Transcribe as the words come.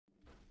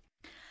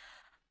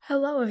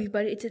Hello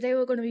everybody, today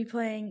we're going to be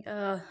playing,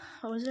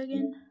 what was it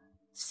again?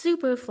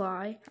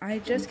 Superfly. I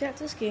just got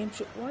this game.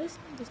 Why is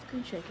the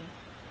screen shaking?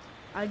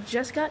 I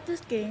just got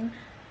this game,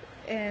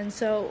 and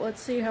so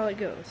let's see how it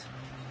goes.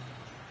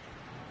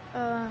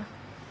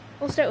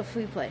 We'll start with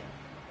free play.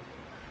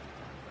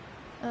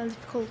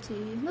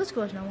 Difficulty, let's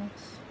go as normal.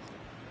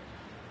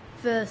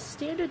 The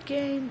standard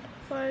game,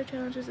 fire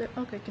challenges,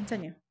 okay,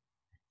 continue.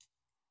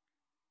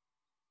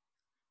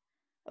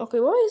 Okay,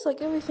 why is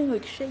everything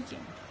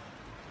shaking?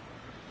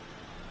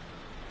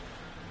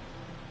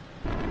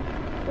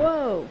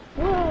 Whoa!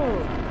 Whoa!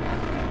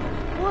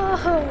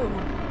 Whoa!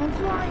 I'm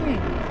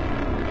flying!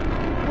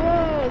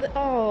 Whoa!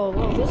 Oh,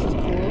 well, this is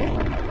cool.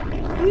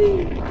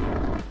 Whee!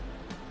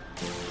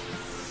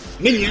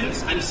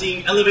 Minions, I'm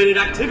seeing elevated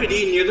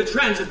activity near the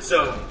transit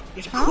zone.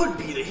 It could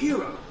be the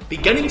hero.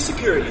 Beginning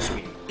security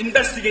sweep.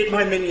 Investigate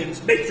my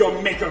minions. Make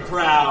your maker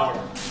proud.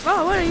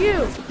 Oh, what are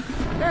you?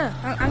 Yeah,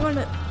 I'm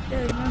gonna...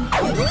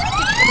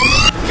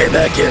 Get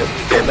back in!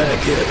 Get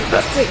back in!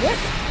 Wait, what?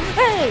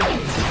 Hey!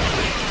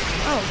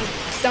 Oh,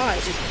 died.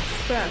 It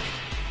crashed.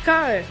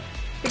 Car!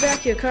 Get back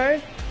here, car!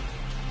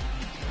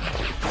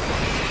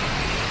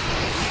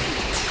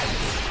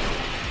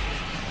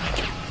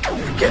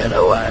 Get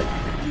away!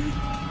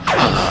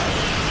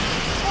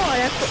 Oh, I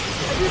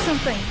did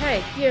something.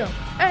 Hey, you.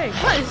 Hey,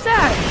 what is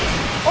that?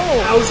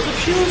 Oh! How's the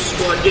kill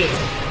squad getting?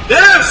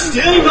 They're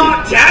still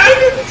not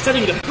dead?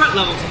 Setting the threat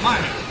level to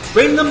minor.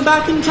 Bring them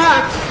back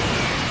intact.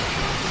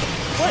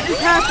 What is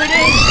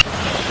happening?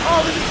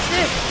 Oh, this is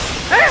sick.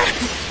 Ah!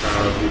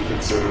 Have you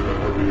considered a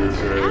heavier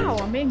change? Ow,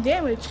 I'm being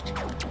damaged.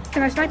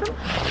 Can I snipe him?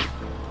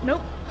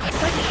 Nope.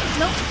 Snipe him?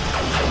 Nope.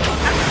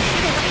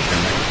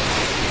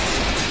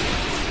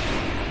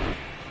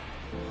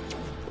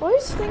 Why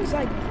is things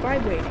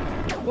vibrating?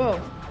 Whoa.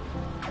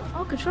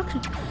 Oh,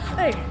 construction.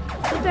 Hey,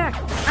 get back.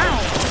 Ow.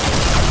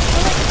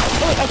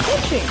 Oh, I'm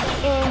punching.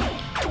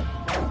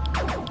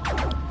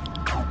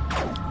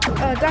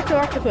 Dr.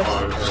 Octopus.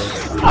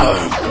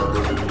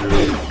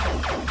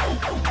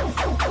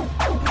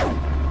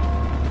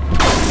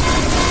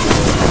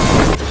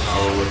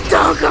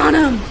 Dunk on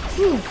him!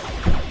 Whew.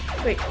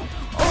 Wait.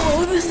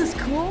 Oh, this is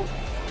cool.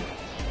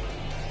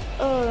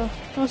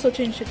 Also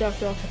change to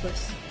Dr.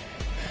 Octopus.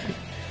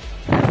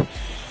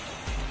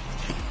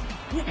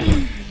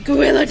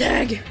 Gorilla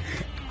tag!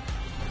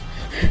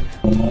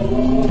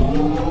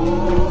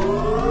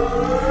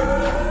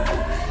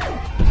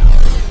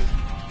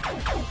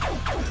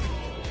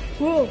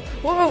 Whoa,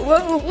 whoa,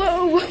 whoa,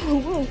 whoa,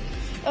 whoa,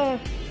 whoa.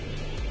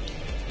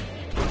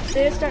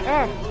 Stay as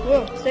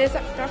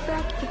Dr.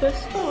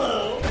 Octopus.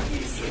 Hello,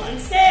 you see my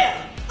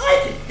stand.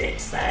 I can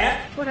fix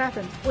that. What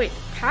happened? Wait,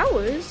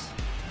 powers?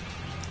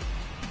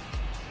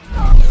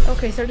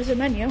 Okay, so there's a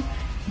menu.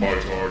 My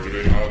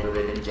targeting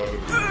algorithms are the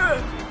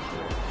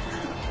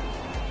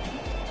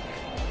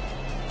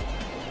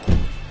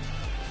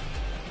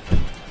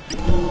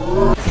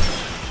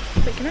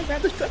Wait, can I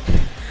grab this truck?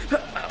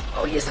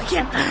 Oh, yes, I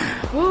can.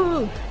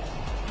 Woo!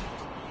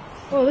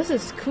 Oh, this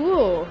is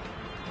cool.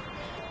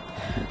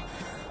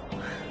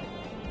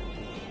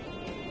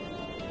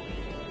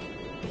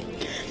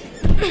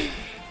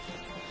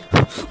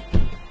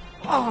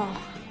 Oh.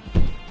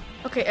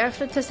 Okay, I have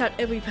to test out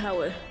every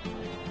power.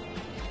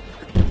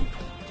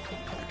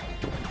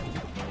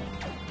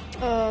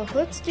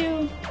 Let's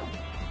do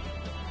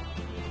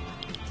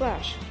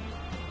Flash.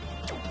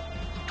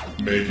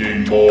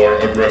 making more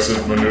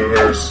aggressive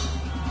maneuvers.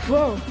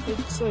 Whoa,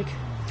 it's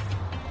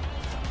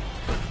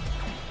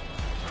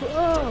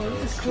whoa,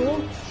 this is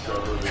cool.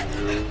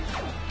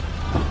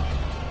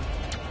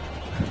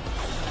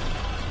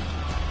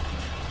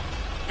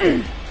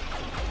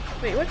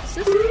 Wait, what's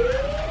this?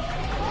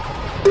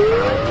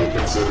 Have you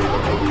considered a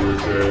heavier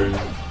change?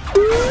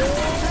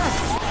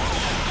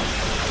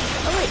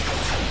 Oh wait,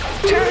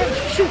 charge,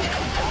 shoot.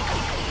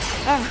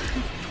 Ah.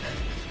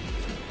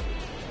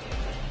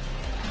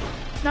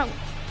 No,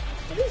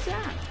 what is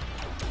that?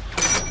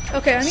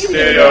 Okay, I need to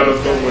Stay out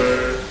of the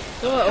way.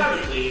 Whoa.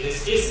 Apparently,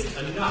 this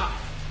isn't enough.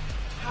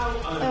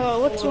 How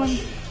What's one?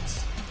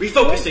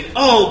 Refocusing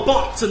all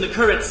bots in the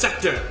current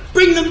sector.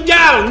 Bring them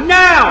down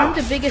now! I'm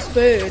the biggest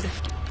bird.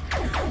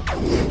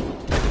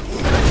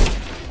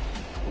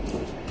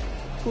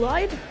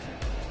 Glide?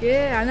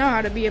 Yeah, I know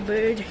how to be a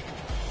bird.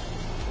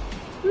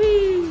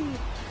 Whee!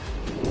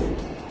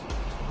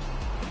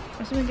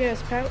 I'm assuming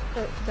there's power.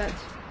 Oh,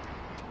 that's.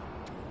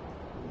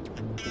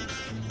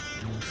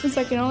 Since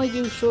I can only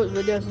do short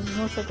videos, this is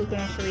most likely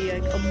gonna have to be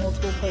a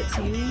multiple part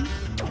series.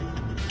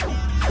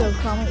 So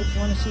comment if you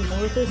want to see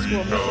more of this.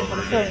 We'll make it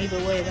on film either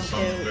way. I don't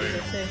care what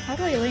you say. How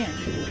do I land?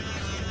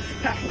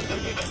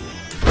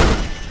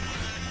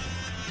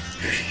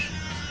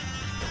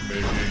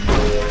 Making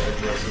more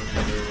aggressive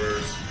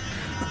maneuvers.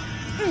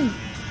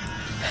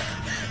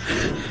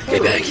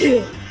 Get back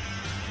here!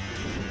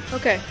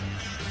 Okay.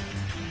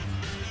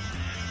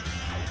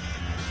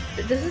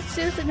 Does it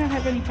seriously not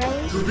have any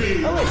powers? To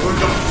be Oh, wait. or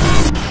not.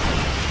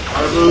 I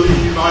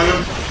believe I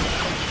am.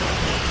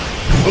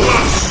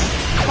 Alas!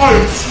 I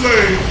am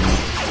slain!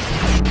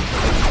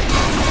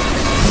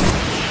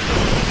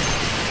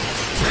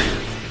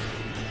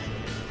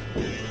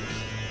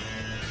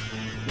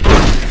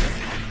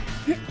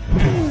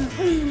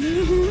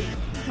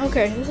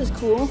 Okay, this is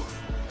cool.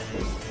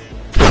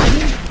 I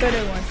need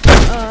better ones.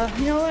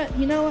 You know what?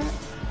 You know what?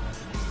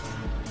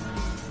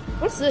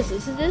 What's this?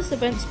 Is this a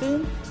bent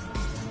spoon?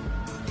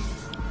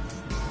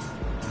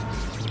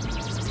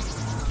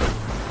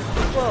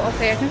 Well,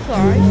 okay, I can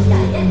fly.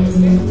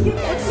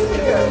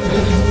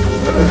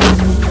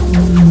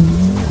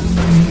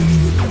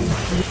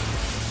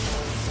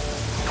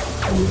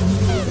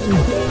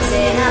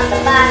 Fixing up the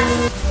box.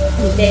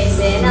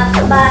 Fixing up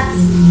the box.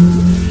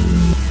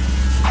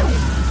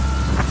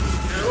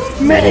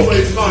 Medic!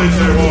 Always finds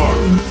their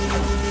harm.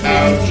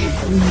 Ouch.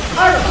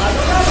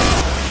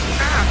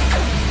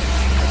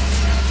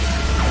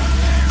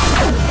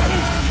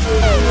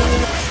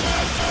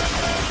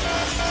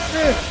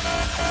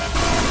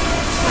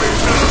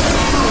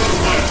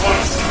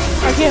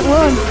 I can't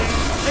run.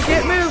 I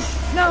can't move.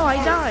 No,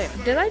 I died.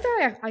 Did I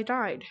die? I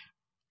died.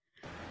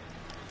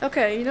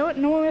 Okay, you know what?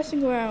 No more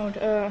messing around.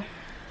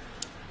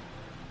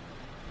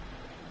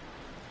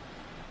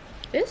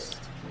 This?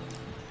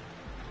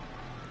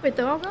 Wait,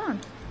 they're all gone.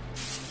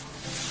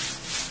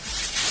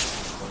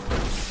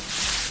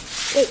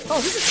 Wait,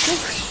 oh, this is cool.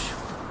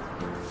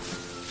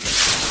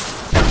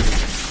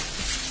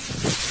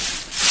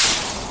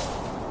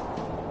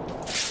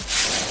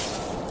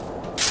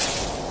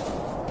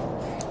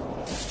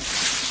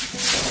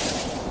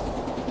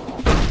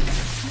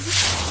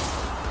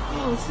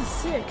 Oh, this is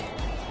sick.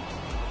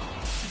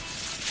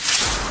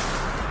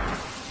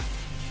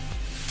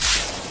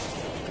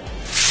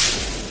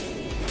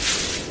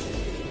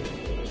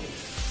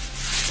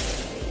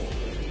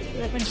 Is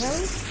that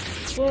mentality?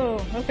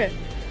 Whoa, okay.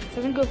 So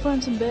I'm gonna go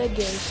find some bad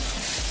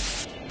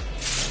guys.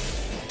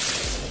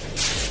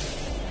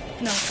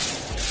 No.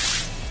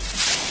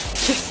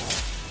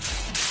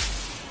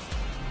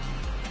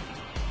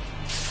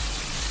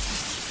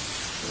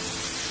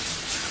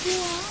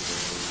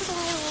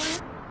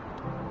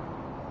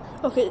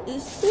 Okay,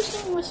 is this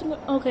thing missing?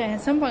 Okay,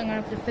 at some point I'm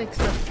gonna have to fix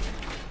it.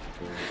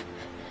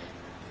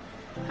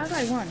 How do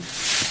I run?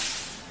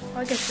 Oh,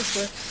 I guess this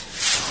works.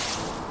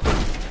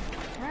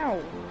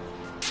 Ow.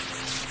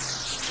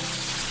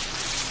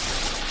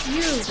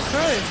 You, the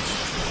bird.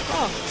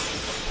 Oh.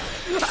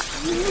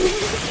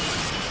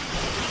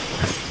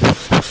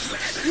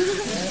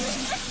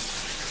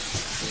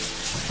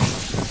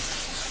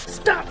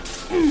 Stop!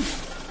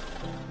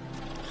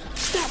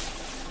 Stop!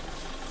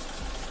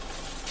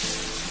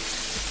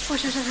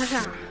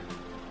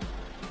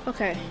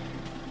 Okay.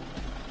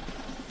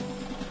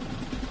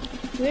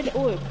 Where'd the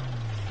orb?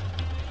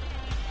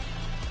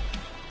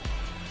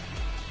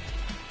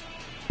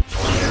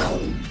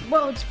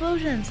 Whoa,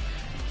 explosions!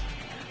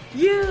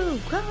 You!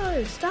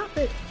 Cars! Stop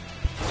it!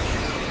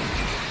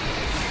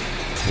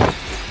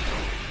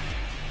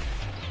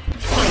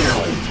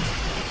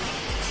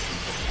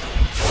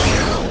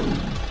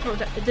 Oh,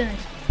 it didn't.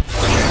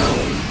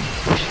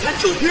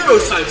 Potential hero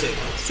sighting!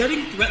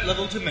 Setting threat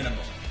level to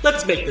minimal.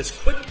 Let's make this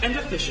quick and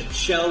efficient,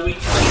 shall we?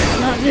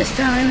 Not this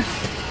time.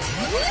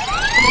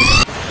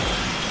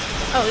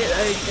 Oh, yeah,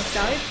 I just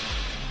died?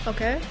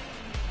 Okay.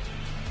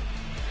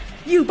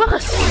 You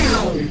bust!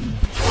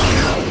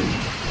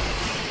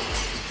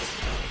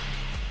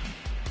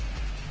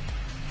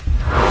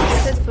 It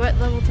says threat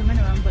level to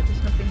minimum, but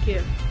there's nothing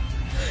here.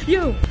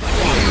 You!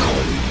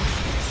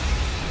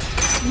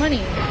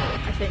 Money,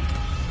 I think.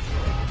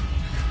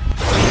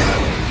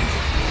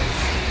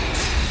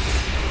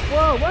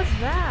 Whoa, what's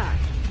that?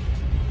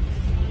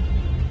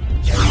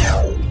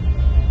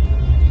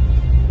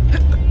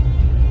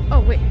 Oh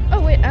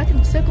wait, I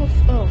can circle.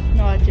 Oh,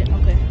 no, I didn't.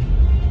 Okay.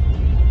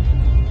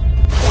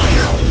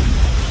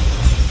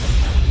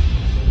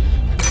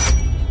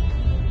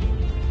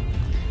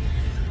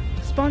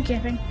 Spawn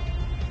camping.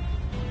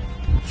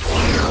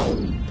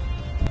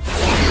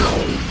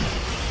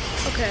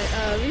 Okay,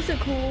 these are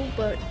cool,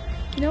 but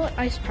you know what?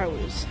 Ice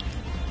powers.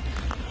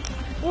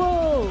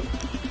 Whoa!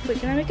 Wait,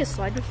 can I make a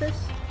slide with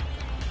this?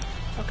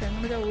 Okay, I'm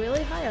gonna go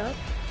really high up.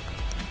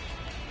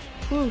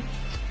 Woo!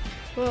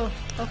 Whoa,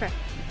 okay.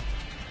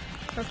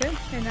 Okay,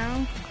 and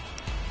now...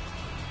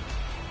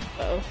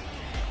 Uh-oh.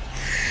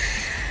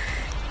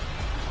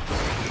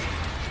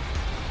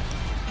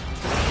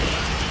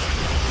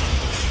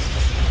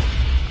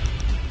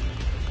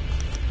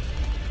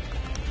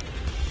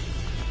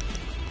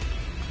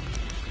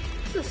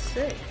 This is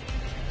sick.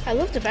 I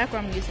love the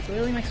background music. It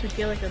really makes me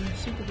feel like I'm a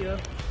superhero.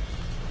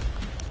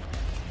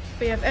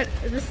 But yeah,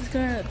 this is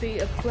gonna be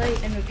a play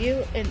and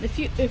review, and if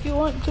you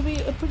want to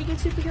be a pretty good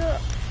superhero,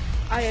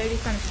 I already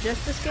kind of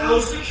suggest this game.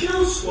 How's the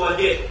kill squad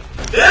hit?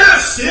 They're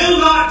still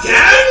not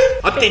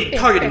dead? Updated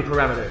targeting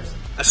parameters.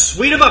 A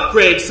suite of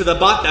upgrades to the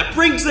bot that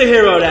brings the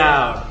hero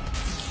down.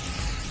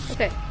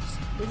 Okay,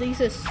 release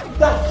this.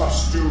 That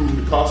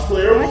costumed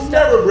cosplayer will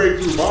never break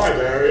through my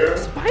barrier.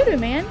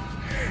 Spider-Man?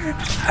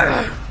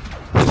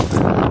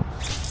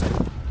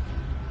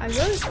 I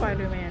love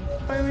Spider-Man.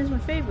 Spider-Man's my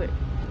favorite.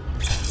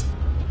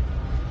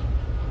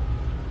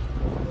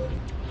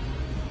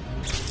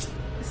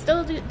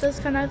 Still does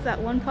kind of have that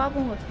one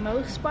problem with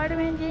most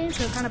Spider-Man games,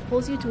 so it kind of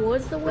pulls you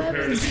towards the webs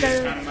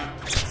instead of...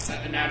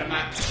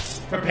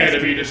 Prepare to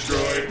be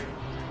destroyed.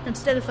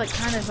 instead of like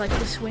kind of like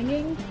the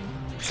swinging.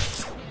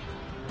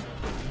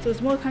 So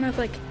it's more kind of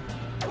like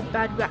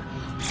bad grab.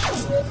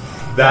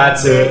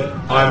 That's it.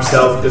 I'm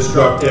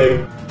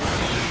self-destructing.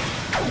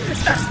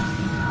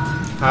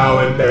 How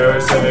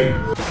embarrassing.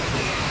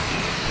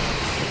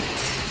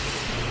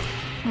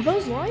 Are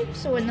those live?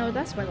 So no,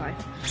 that's my life.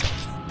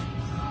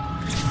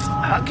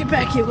 Get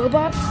back here,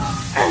 robot.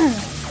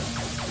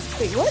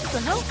 Wait, what the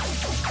hell?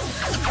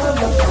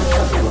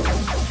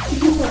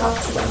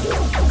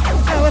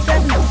 Oh, what's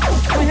happening?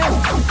 My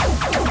health.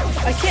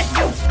 I can't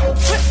do it.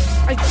 What?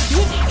 I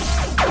glitched.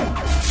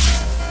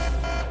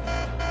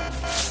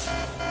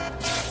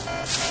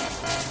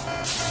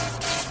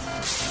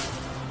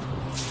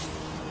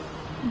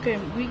 Okay,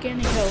 I'm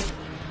regaining health.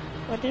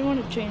 But I didn't want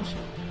to change.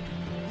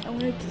 I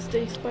wanted to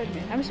stay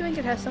Spider-Man. I'm assuming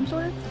it has some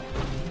sort of.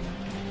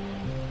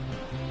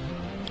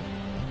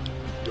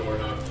 You're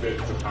not fit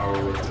to power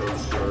a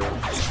toaster.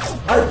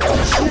 I've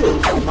got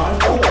shields in my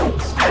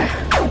walls.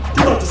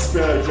 Do not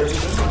despair,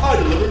 gentlemen. I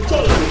deliver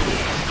jolly.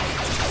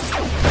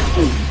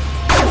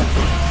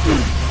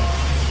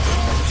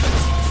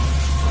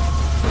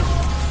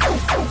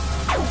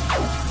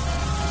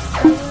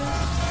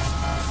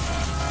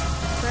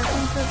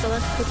 The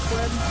electric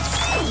web.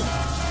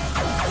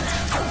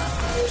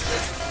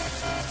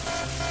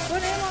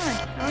 What am I?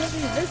 I want to do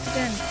this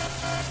again.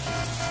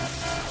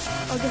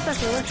 Oh, I guess that's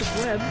the electric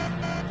web.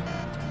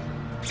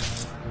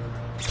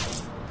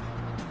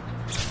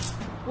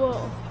 Whoa.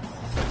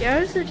 Yeah, I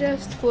would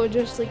suggest for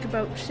just like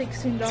about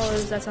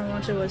 $16, that's how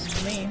much it was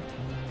for me.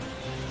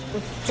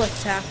 With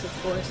plus tax, of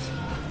course.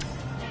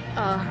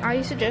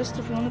 I suggest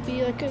if you want to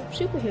be like a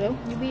superhero,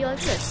 you be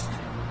like this.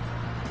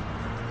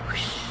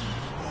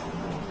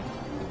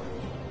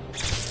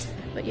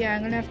 But yeah,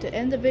 I'm gonna have to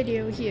end the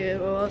video here,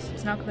 or else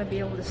it's not gonna be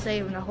able to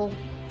save, and the whole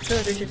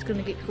server's just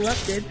gonna get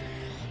corrupted.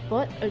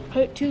 But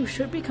part 2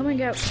 should be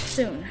coming out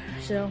soon,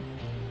 so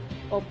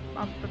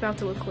I'm about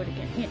to record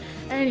again. Yeah.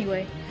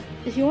 Anyway,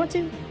 if you want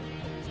to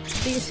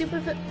be a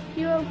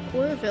superhero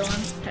or a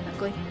villain,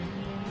 technically,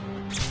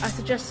 I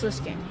suggest this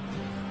game.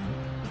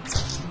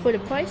 For the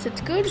price,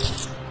 it's good.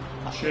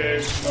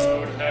 Chase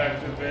mode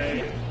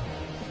activated.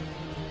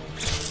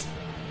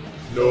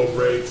 No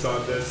brakes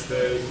on this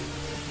thing.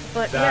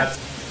 But That's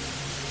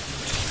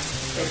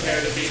yeah, prepare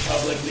to be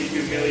publicly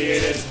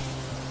humiliated.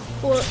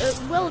 for a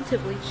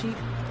relatively cheap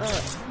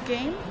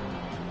game,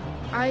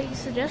 I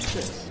suggest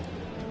this.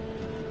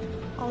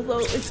 Although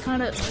it's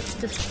kind of like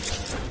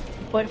just.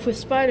 But for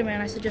Spider-Man,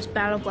 I suggest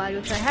Battle Flag,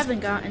 which I haven't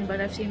gotten, but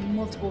I've seen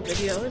multiple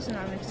videos, and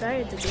I'm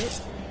excited to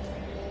get.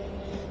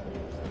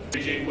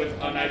 With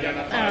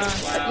unidentified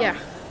But yeah,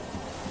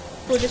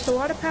 for just a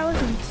lot of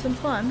powers and some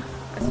fun,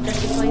 I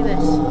suggest you play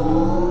this.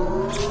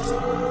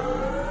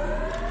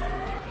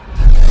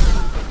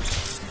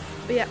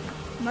 But yeah,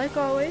 like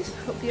always,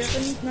 hope you have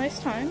a nice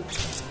time.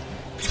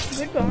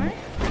 Goodbye,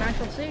 and I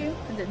shall see you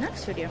in the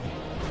next video.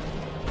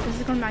 This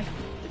is going to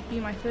be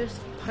my first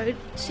part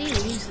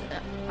series,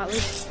 at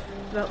least,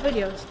 about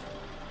videos.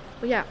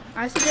 But yeah,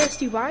 I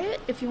suggest you buy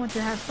it if you want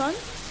to have fun.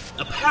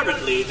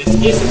 Apparently, this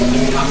isn't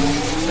the cut.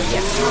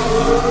 Yeah.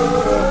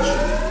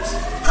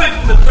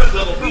 Crank the threat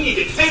level. We need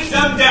to take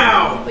them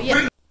down. But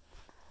yeah.